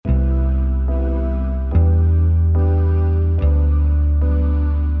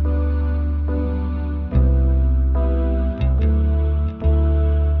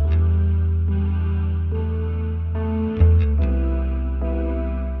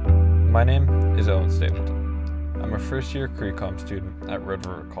My name is Owen Stapleton. I'm a first-year Career student at Red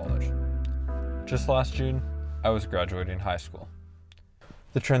River College. Just last June, I was graduating high school.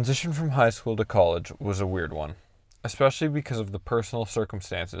 The transition from high school to college was a weird one, especially because of the personal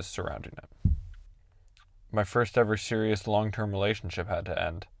circumstances surrounding it. My first ever serious long-term relationship had to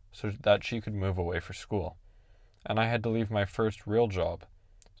end so that she could move away for school, and I had to leave my first real job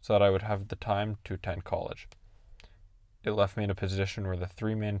so that I would have the time to attend college. It left me in a position where the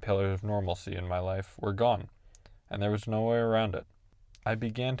three main pillars of normalcy in my life were gone, and there was no way around it. I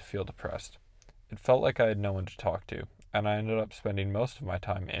began to feel depressed. It felt like I had no one to talk to, and I ended up spending most of my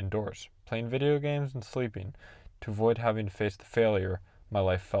time indoors, playing video games and sleeping, to avoid having to face the failure my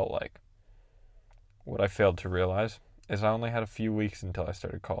life felt like. What I failed to realize is I only had a few weeks until I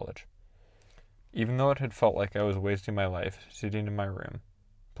started college. Even though it had felt like I was wasting my life sitting in my room,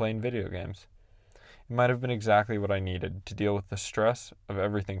 playing video games, it might have been exactly what I needed to deal with the stress of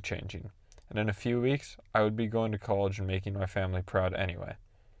everything changing, and in a few weeks, I would be going to college and making my family proud anyway.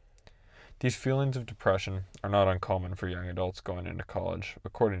 These feelings of depression are not uncommon for young adults going into college,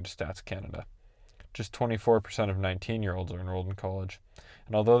 according to Stats Canada. Just 24% of 19-year-olds are enrolled in college,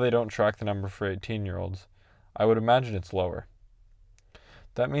 and although they don't track the number for 18-year-olds, I would imagine it's lower.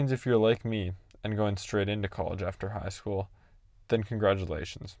 That means if you're like me and going straight into college after high school, then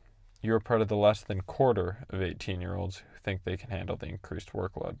congratulations. You are part of the less than quarter of 18-year-olds who think they can handle the increased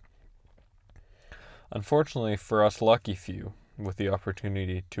workload. Unfortunately for us lucky few with the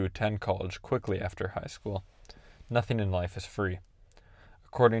opportunity to attend college quickly after high school, nothing in life is free.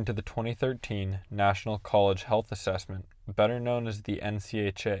 According to the 2013 National College Health Assessment, better known as the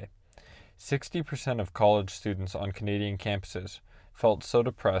NCHA, 60% of college students on Canadian campuses felt so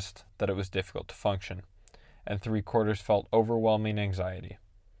depressed that it was difficult to function, and 3/4 felt overwhelming anxiety.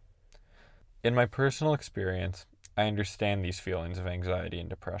 In my personal experience, I understand these feelings of anxiety and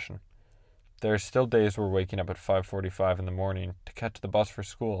depression. There are still days where waking up at 5:45 in the morning to catch the bus for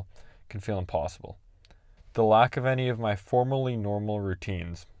school can feel impossible. The lack of any of my formerly normal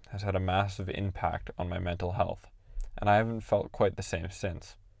routines has had a massive impact on my mental health, and I haven't felt quite the same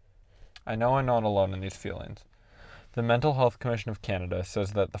since. I know I'm not alone in these feelings. The Mental Health Commission of Canada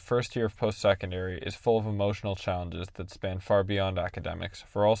says that the first year of post-secondary is full of emotional challenges that span far beyond academics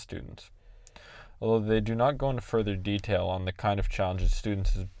for all students. Although they do not go into further detail on the kind of challenges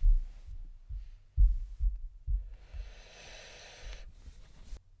students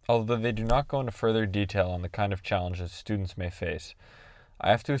may face, I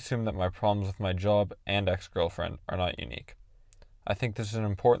have to assume that my problems with my job and ex-girlfriend are not unique. I think this is an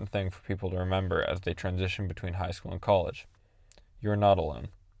important thing for people to remember as they transition between high school and college. You are not alone.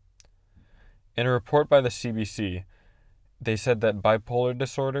 In a report by the CBC, they said that bipolar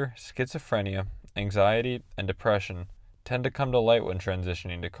disorder, schizophrenia, anxiety, and depression tend to come to light when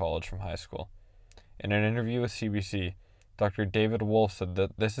transitioning to college from high school. In an interview with CBC, Dr. David Wolf said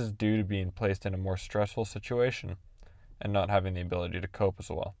that this is due to being placed in a more stressful situation and not having the ability to cope as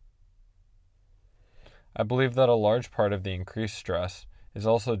well. I believe that a large part of the increased stress is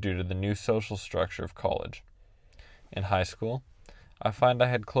also due to the new social structure of college. In high school, I find I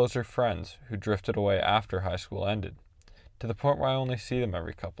had closer friends who drifted away after high school ended, to the point where I only see them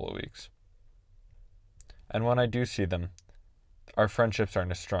every couple of weeks. And when I do see them, our friendships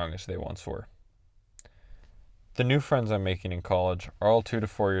aren't as strong as they once were. The new friends I'm making in college are all 2 to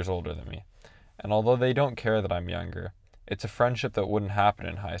 4 years older than me, and although they don't care that I'm younger, it's a friendship that wouldn't happen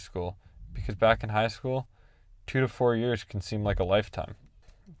in high school, because back in high school, 2 to 4 years can seem like a lifetime.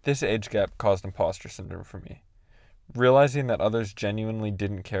 This age gap caused imposter syndrome for me. Realizing that others genuinely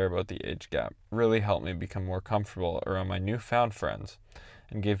didn't care about the age gap really helped me become more comfortable around my newfound friends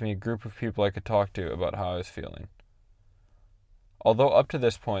and gave me a group of people I could talk to about how I was feeling. Although up to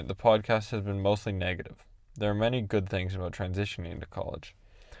this point the podcast has been mostly negative, there are many good things about transitioning to college,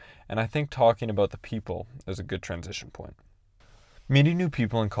 and I think talking about the people is a good transition point. Meeting new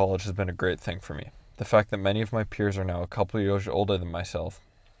people in college has been a great thing for me. The fact that many of my peers are now a couple of years older than myself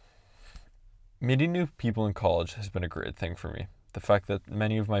turned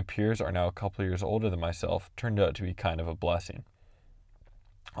out to be kind of a blessing.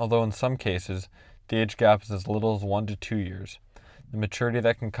 Although in some cases, the age gap is as little as 1 to 2 years, the maturity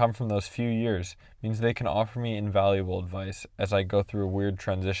that can come from those few years means they can offer me invaluable advice as I go through a weird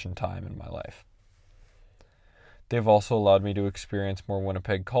transition time in my life. They've also allowed me to experience more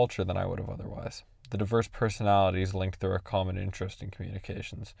Winnipeg culture than I would have otherwise. The diverse personalities linked through our common interest in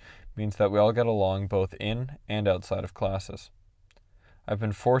communications means that we all get along both in and outside of classes. I've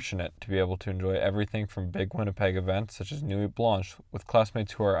been fortunate to be able to enjoy everything from big Winnipeg events such as Nuit Blanche with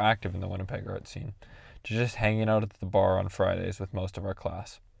classmates who are active in the Winnipeg art scene, to just hanging out at the bar on Fridays with most of our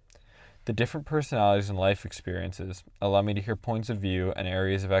class. The different personalities and life experiences allow me to hear points of view and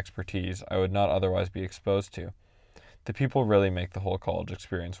areas of expertise I would not otherwise be exposed to. The people really make the whole college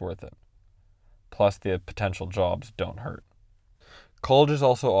experience worth it. Plus, the potential jobs don't hurt. College is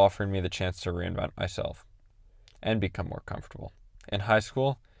also offering me the chance to reinvent myself and become more comfortable. In high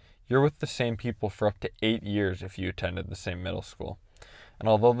school, you're with the same people for up to 8 years if you attended the same middle school. And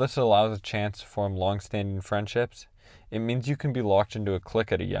although this allows a chance to form long-standing friendships, it means you can be locked into a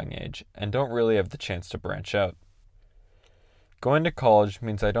clique at a young age and don't really have the chance to branch out. Going to college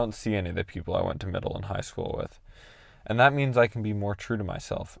means I don't see any of the people I went to middle and high school with, and that means I can be more true to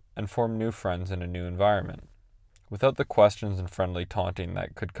myself and form new friends in a new environment, without the questions and friendly taunting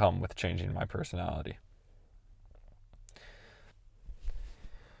that could come with changing my personality.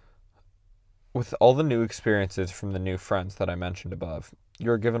 With all the new experiences from the new friends that I mentioned above,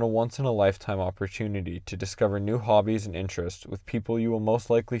 you are given a once-in-a-lifetime opportunity to discover new hobbies and interests with people you will most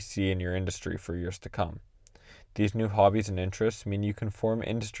likely see in your industry for years to come. These new hobbies and interests mean you can form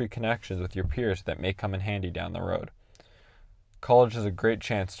industry connections with your peers that may come in handy down the road. College is a great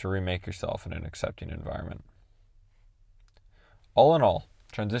chance to remake yourself in an accepting environment. All in all,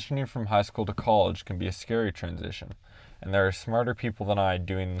 transitioning from high school to college can be a scary transition, and there are smarter people than I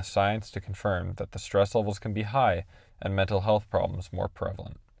doing the science to confirm that the stress levels can be high and mental health problems more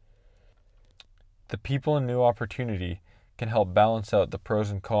prevalent. The people and new opportunity can help balance out the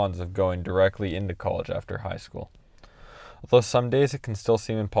pros and cons of going directly into college after high school. Although some days it can still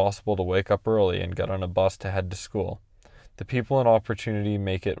seem impossible to wake up early and get on a bus to head to school, the people and opportunity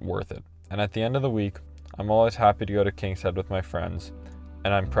make it worth it. And at the end of the week, I'm always happy to go to King's Head with my friends,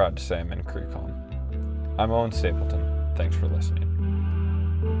 and I'm proud to say I'm in CreCom. I'm Owen Stapleton. Thanks for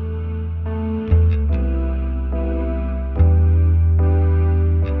listening.